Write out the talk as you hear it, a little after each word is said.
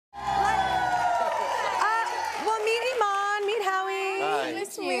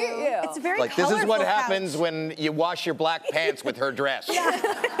It's very like, this is what colorful happens when you wash your black pants with her dress.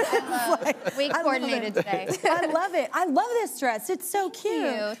 We coordinated today. I love it. I love this dress. It's so cute.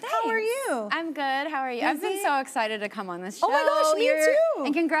 Thanks. How are you? I'm good. How are you? I've been so excited to come on this show. Oh my gosh, me too.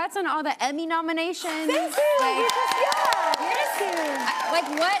 And congrats on all the Emmy nominations. Thank you.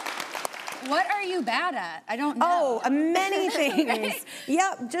 What are you bad at? I don't know. Oh, many things.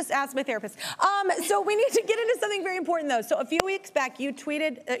 Yep, just ask my therapist. So we need to get into something very important though. So a few weeks back, you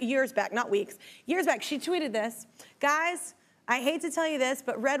tweeted, years back, not weeks, years back, she tweeted this. Guys, I hate to tell you this,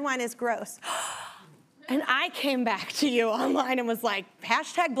 but red wine is gross. And I came back to you online and was like,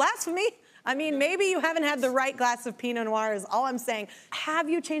 hashtag blasphemy. I mean, maybe you haven't had the right glass of Pinot Noir is all I'm saying. Have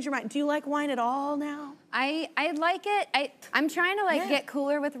you changed your mind? Do you like wine at all now? I like it. I'm trying to get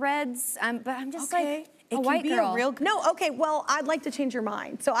cooler with reds, but I'm just like a white girl. No, okay, well, I'd like to change your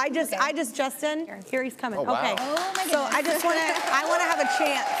mind. So Justin, here he's coming. Oh, wow. Okay. Oh my goodness. So I wanna have a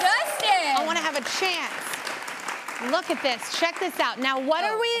chance. Justin! I wanna have a chance. Look at this, check this out. Now, what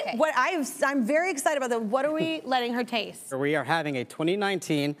are we, I'm very excited about that. What are we letting her taste? We are having a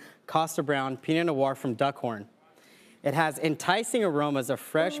 2019 Costa Brown Pinot Noir from Duckhorn. It has enticing aromas of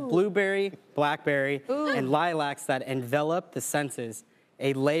fresh blueberry, blackberry, and lilacs that envelop the senses,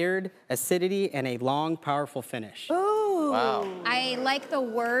 a layered acidity, and a long, powerful finish. Ooh. Wow. I like the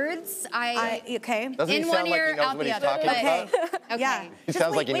words. Okay. Doesn't he in sound one like ear, he knows out what the he's other. talking Okay. about? Okay. Yeah. He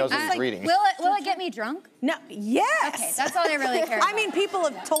sounds like he knows what he's reading. Will it get me drunk? No, yes. Okay, that's all I really care about. I mean, people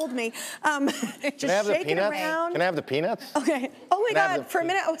have told me. Can I Just have the shake it peanuts? around. Can I have the peanuts? Okay. Oh my Can I have God, the- for a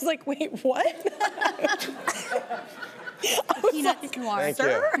minute I was like, wait, what? Peanuts noir. Thank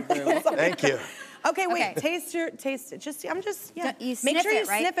you. Thank you. Okay, wait, Okay. taste it. Just, You Make sniff sure you it,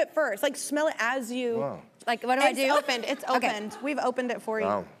 right? sniff it first. Like, smell it as you. Wow. Like, what do I do? It's opened, it's Okay. opened. We've opened it for you.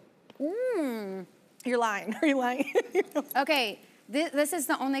 Wow. You're lying, are you lying? Okay, this is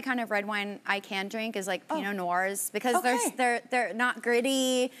the only kind of red wine I can drink is like Pinot Noirs because Okay. they're not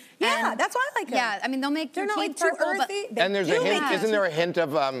gritty. Yeah, and that's why I like them. Yeah, I mean they'll make They're your not teeth like too purple, but earthy. And there's a hint, isn't there a hint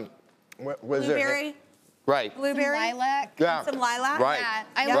of, what was there? Blueberry, Right. blueberry. lilac. Yeah. Some lilac. Right.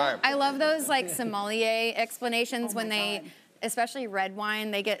 Yeah, I love those like sommelier explanations when they, especially red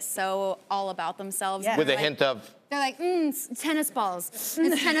wine, they get so all about themselves. Yeah. With a Like, hint of, they're like, it's tennis balls.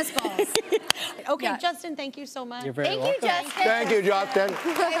 It's tennis balls. Okay, Yeah. Justin, thank you so much. You're very Thank welcome. you, Justin. thank you, Justin.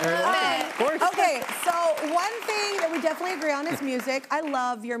 Of course. Okay, so one thing that we definitely agree on is music. I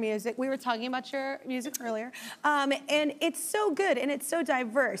love your music. We were talking about your music earlier. And it's so good and it's so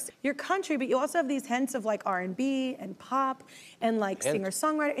diverse. You're country, but you also have these hints of like R&B and pop and like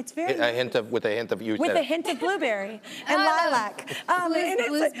singer-songwriter. It's very With a hint of you with said a it. hint of blueberry and lilac. And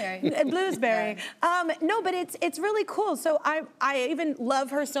it's like- bluesberry. No, but it's really cool. So I even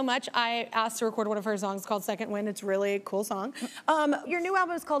love her so much. I asked to record one of her songs called Second Wind. It's really a cool song. Your new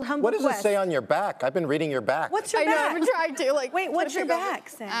album is called Humble What does it Quest. say on your back? I've been reading your back. What's your I know, back? I've been trying to like. Wait, what's your back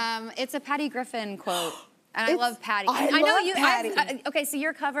say? It's a Patty Griffin quote. And I love Patty. I know love you. Patty. Okay, so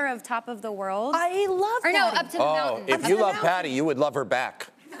your cover of Top of the World. I love Or no, Patty. Up to the Oh, Mountain. if you love Patty, you would love her back.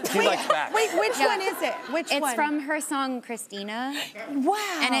 She likes back. Wait, which Yeah. one is it? Which one? It's from her song Christina. Wow.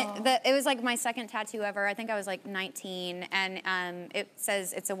 And it was like my second tattoo ever. I think I was like 19. And it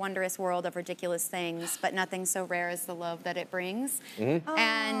says, it's a wondrous world of ridiculous things, but nothing so rare as the love that it brings. And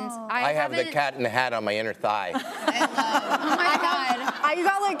I have the haven't- cat in the hat on my inner thigh. Oh my God. I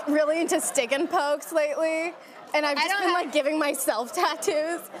got like really into stick and pokes lately, and I've just don't been have- like giving myself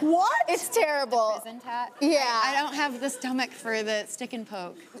tattoos. What? It's terrible. Prison tat? Yeah. I don't have the stomach for the stick and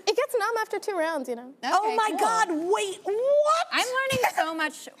poke. It gets numb after 2 rounds, you know. Oh Okay, my cool. God, wait, what? I'm learning so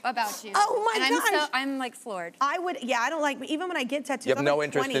much about you. Oh my and gosh. I'm like floored. I don't like, even when I get tattoos, You have I'm no like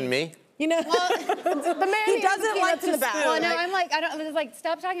interest 20. in me? You know? The man He doesn't like to the back. spoon. Well, no, I'm like, I was like,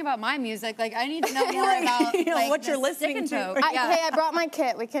 stop talking about my music. Like, I need to know more about You know, like, what the you're listening stick and to. poke. Hey, I brought my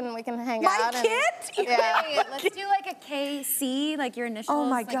kit. We can hang My out. kit? Yeah. Wait, let's do like a KC, like your initials. Oh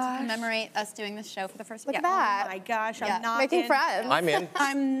my like, gosh. To commemorate us doing this show for the first time. Look at that. Oh my gosh, Yeah. I'm not Making in. friends. I'm in.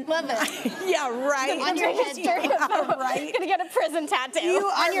 I'm Love it. yeah, right. On your head. Yeah, right. Gonna get a prison tattoo. You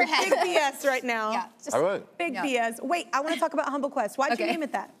are On your head. big BS right now. Yeah. I would. Big Yeah. BS. Wait, I want to talk about Humble Quest. Why'd you Okay. name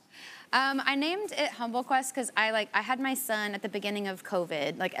it that? I named it Humble Quest because I had my son at the beginning of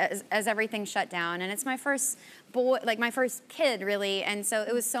COVID, like as everything shut down, and it's my first boy, like my first kid, really, and so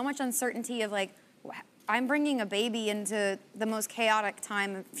it was so much uncertainty of like, I'm bringing a baby into the most chaotic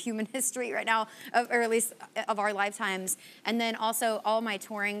time of human history right now, or at least of our lifetimes, and then also all my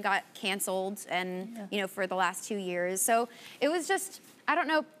touring got canceled, and you know, for the last 2 years, so it was just, I don't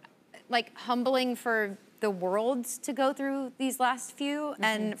know, like humbling for the world to go through these last few,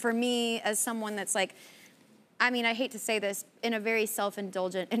 and for me as someone that's like, I mean, I hate to say this, in a very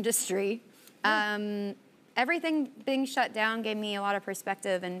self-indulgent industry, everything being shut down gave me a lot of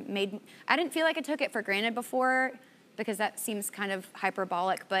perspective and I didn't feel like I took it for granted before, because that seems kind of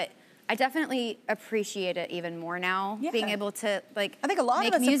hyperbolic, but I definitely appreciate it even more now, being able to like I think a lot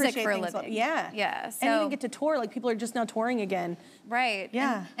make of us music appreciate for a things. living. Yeah. So, And even get to tour, like people are just now touring again. Right.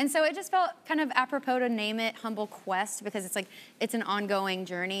 Yeah. And so it just felt kind of apropos to name it Humble Quest, because it's like, it's an ongoing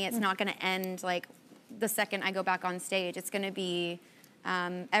journey. It's not gonna end like the second I go back on stage. It's gonna be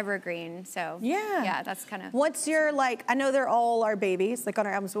evergreen. So yeah, that's kind of. What's your like? I know they're all our babies, like on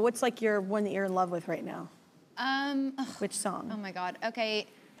our albums, but what's like your one that you're in love with right now? Which song? Oh my God. Okay,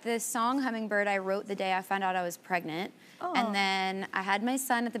 the song Hummingbird I wrote the day I found out I was pregnant, and then I had my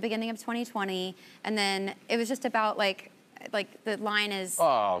son at the beginning of 2020, and then it was just about like the line is.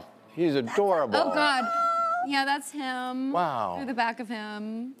 Oh, he's adorable. Oh God. Yeah, that's him. Wow. Through the back of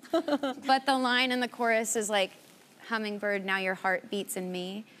him. But the line in the chorus is like, Hummingbird, now your heart beats in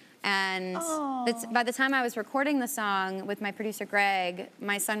me. And by the time I was recording the song with my producer Greg,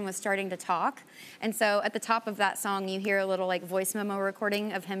 my son was starting to talk. And so at the top of that song, you hear a little like voice memo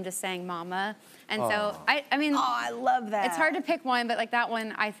recording of him just saying mama. And so, I mean, I love that. It's hard to pick one, but like that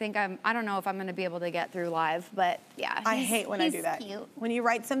one, I think I don't know if I'm gonna be able to get through live, but yeah. I hate when I do that. Cute. When you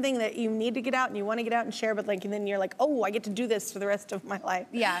write something that you need to get out and you want to get out and share, but like, and then you're like, oh, I get to do this for the rest of my life.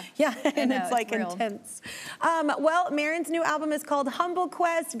 Yeah. Yeah, and know, it's like real. intense. Well, Maren's new album is called Humble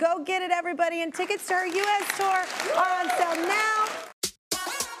Quest. Go get it, everybody. And tickets to her U.S. tour are on sale now.